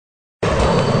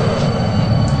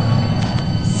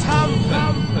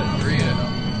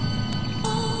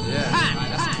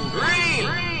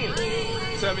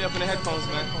comes,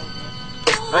 man.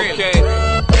 Okay.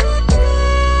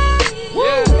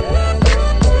 Yeah.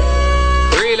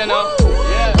 Real enough.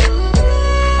 Yeah.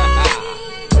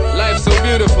 Life's so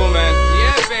beautiful, man.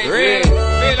 Yeah, baby. Real.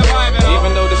 Feel the vibe, you know?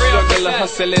 Even though the struggle, the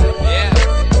hustling, yeah,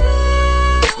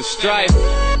 the strife,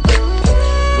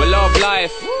 we love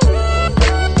life.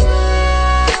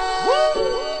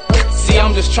 See,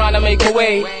 I'm just trying to make a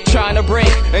way, trying to break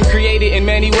and create it in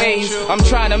many ways. I'm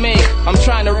trying to make, I'm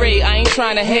trying to rate, I ain't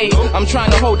trying to hate. I'm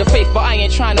trying to hold the faith, but I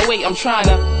ain't trying to wait. I'm trying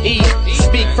to eat,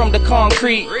 speak from the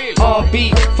concrete, on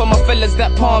beat for my fellas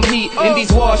that palm heat in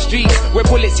these war streets where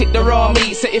bullets hit the raw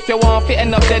meat. So if you want fit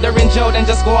enough dead or in jail, then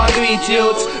just go on do it,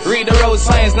 youths. Read the road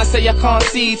signs, not say you can't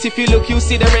see it. If you look, you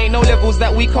see there ain't no levels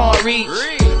that we can't reach.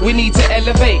 We need to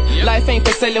elevate, life ain't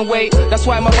for selling weight. That's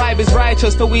why my vibe is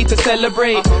righteous, for we to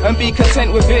celebrate and be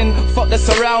content within, fuck the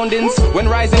surroundings. When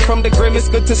rising from the grim, it's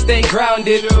good to stay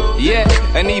grounded. Yeah,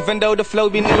 and even though the flow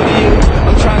be new to you,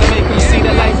 I'm trying to make you see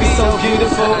that life is so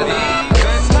beautiful.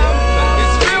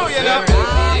 It's real, you know.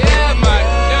 Yeah, man,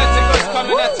 dirty guns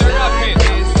coming at the rapping.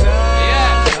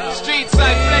 Yeah, street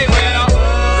side flavor, you know.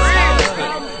 Real.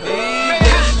 Made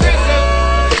the streets of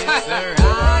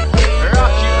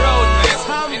rocky road,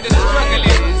 man, in the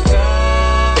struggling.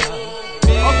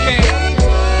 Okay,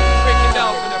 break it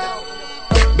down for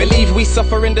them. Believe we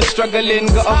suffer in the struggling,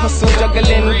 gotta hustle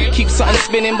juggling, keep something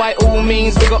spinning by all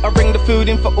means. We gotta bring the food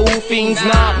in for all fiends.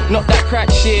 Nah, not that crack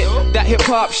shit, that hip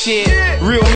hop shit. Real